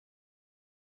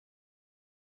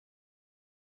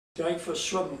Going for a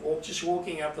swim or just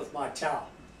walking up with my towel.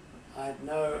 I had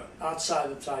no outside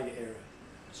the tiger area.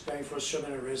 I was going for a swim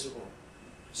in a reservoir.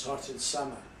 It was hot in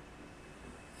summer.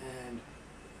 And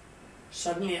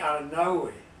suddenly out of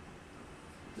nowhere,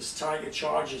 this tiger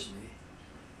charges me.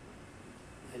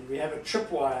 And we have a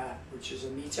tripwire, which is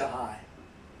 1 meter high,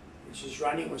 which is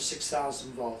running with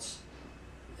 6,000 volts.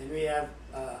 Then we have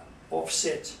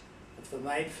offset of the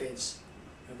main fence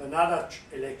of another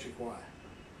electric wire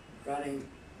running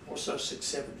also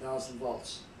 6,000–7,000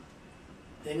 volts.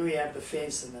 Then we have the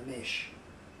fence and the mesh.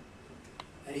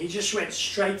 And he just went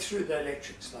straight through the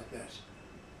electrics like that.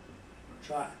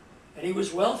 Try. And he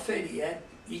was well fed. He had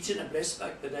eaten a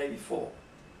blesbok the day before.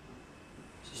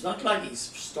 So it's not like he's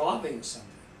starving or something.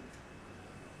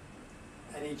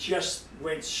 And he just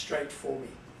went straight for me.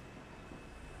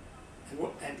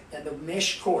 And the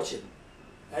mesh caught him.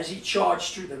 As he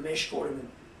charged through, the mesh caught him and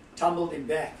tumbled him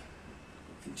back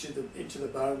into the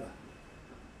boma.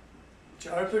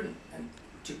 To open and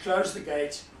to close the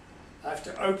gate, I have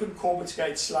to open Corbett's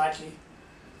gate slightly,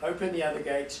 open the other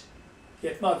gate,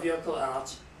 get my vehicle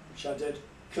out, which I did,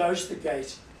 close the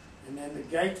gate, and then the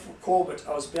gate for Corbett,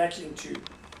 I was battling to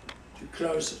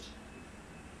close it.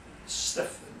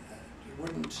 Stiff,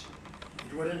 and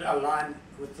it wouldn't align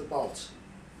with the bolt.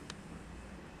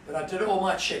 But I did all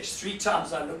my checks. 3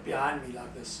 times I looked behind me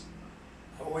like this.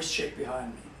 I always check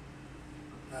behind me.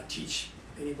 And I teach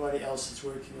anybody else that's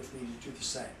working with me to do the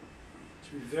same.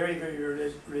 To be very,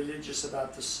 very religious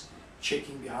about this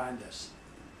checking behind us.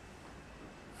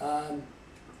 The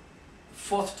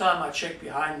 4th time I checked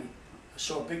behind me, I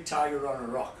saw a big tiger on a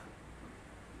rock.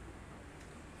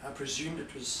 I presumed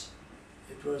it was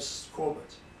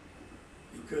Corbett,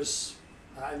 because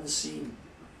I hadn't seen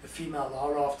a female the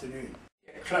whole afternoon.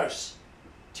 Close,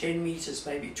 10 meters,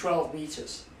 maybe 12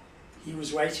 meters. He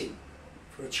was waiting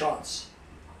for a chance.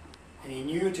 And he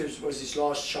knew it was his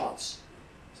last chance.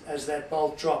 As that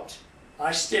bolt dropped,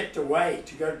 I stepped away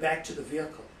to go back to the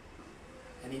vehicle.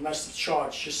 And he must have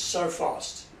charged just so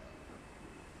fast.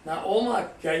 Now all my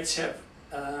gates have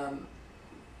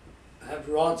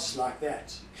rods like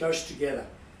that, close together,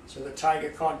 so the tiger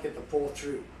can't get the paw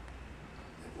through.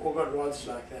 They've all got rods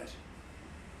like that.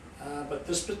 But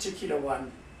this particular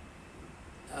one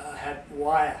had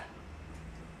wire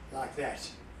like that.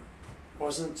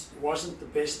 Wasn't the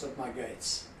best of my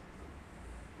gates.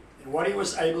 And what he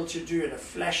was able to do in a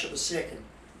flash of a second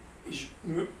is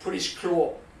put his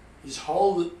claw, his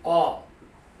whole arm,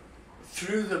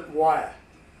 through the wire.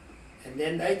 And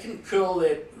then they can curl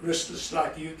their wrist just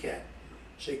like you can.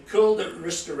 So he curled the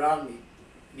wrist around me,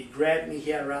 and he grabbed me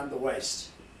here around the waist.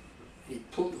 And he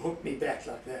hooked me back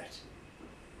like that.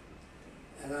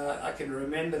 And I can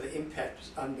remember the impact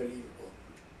was unbelievable.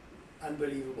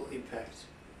 Unbelievable impact.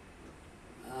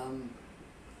 And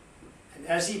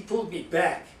as he pulled me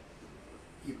back,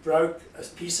 he broke a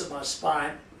piece of my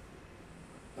spine,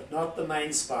 but not the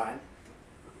main spine.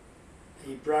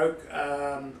 He broke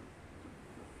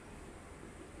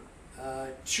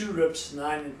 2 ribs,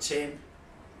 9 and 10.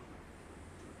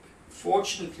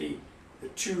 Fortunately, the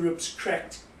 2 ribs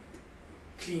cracked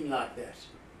clean like that.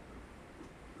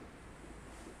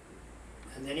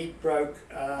 And then he broke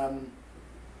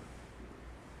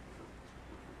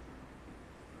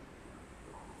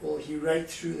well, he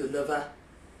raked through the liver,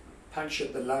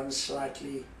 punctured the lungs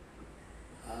slightly.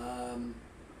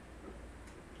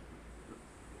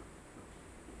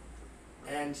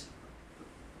 And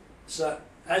so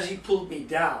as he pulled me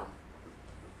down,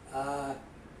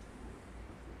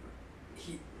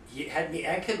 he had me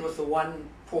anchored with the one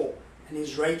paw, and he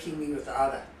was raking me with the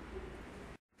other.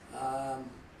 I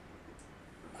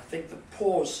think the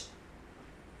paws,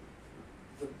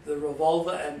 the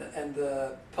revolver and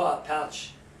the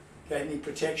pouch gave me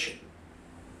protection.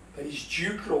 But his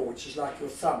dew claw, which is like your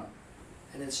thumb,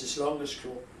 and it's his longest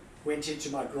claw, went into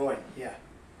my groin here.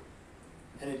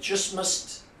 And it just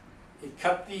missed, it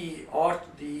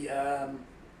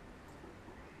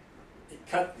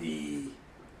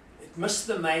missed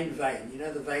the main vein, you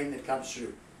know, the vein that comes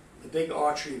through, the big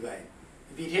artery vein.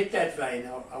 If he'd hit that vein,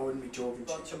 I wouldn't be talking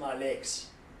to my legs.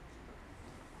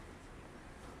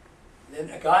 And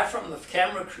then a guy from the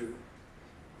camera crew,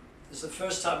 this is the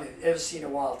first time he'd ever seen a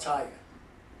wild tiger.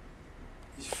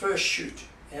 His first shoot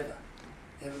ever.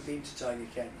 Never been to Tiger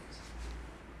Canyons.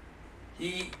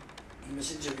 You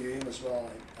must interview him as well,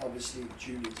 and obviously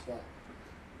Julie as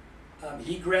well.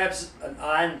 He grabs an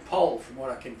iron pole, from what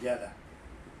I can gather.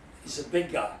 He's a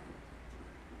big guy.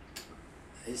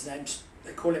 His name's,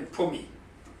 they call him Pumi.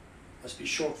 Must be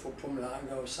short for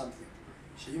Pumalanga or something.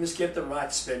 So you must get the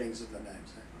right spellings of the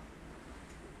names.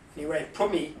 Anyway,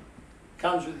 Pumi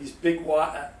comes with these big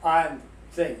iron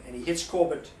thing, and he hits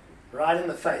Corbett right in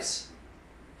the face.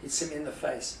 Hits him in the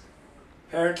face.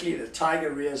 Apparently the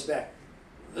tiger rears back.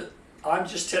 I'm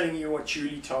just telling you what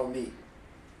Julie told me.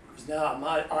 Because now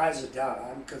my eyes are down,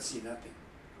 I can see nothing.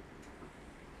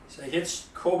 So he hits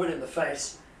Corbett in the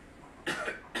face,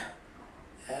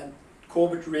 and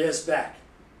Corbett rears back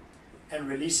and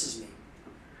releases me.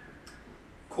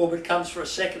 Corbett comes for a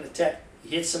second attack.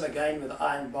 He hits him again with an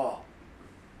iron bar.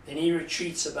 Then he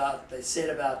retreats about, they said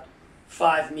about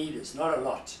 5 meters, not a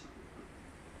lot.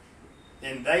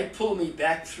 Then they pull me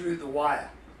back through the wire.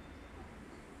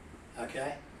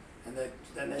 Okay? And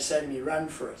then they say to me, run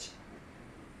for it.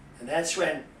 And that's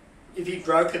when, if he'd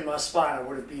broken my spine, I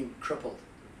would have been crippled.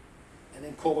 And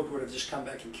then Corbett would have just come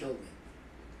back and killed me.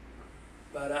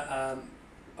 But I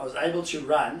was able to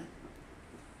run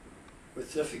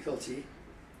with difficulty.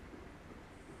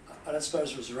 I don't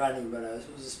suppose it was running, but I was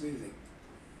just moving.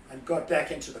 And got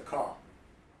back into the car.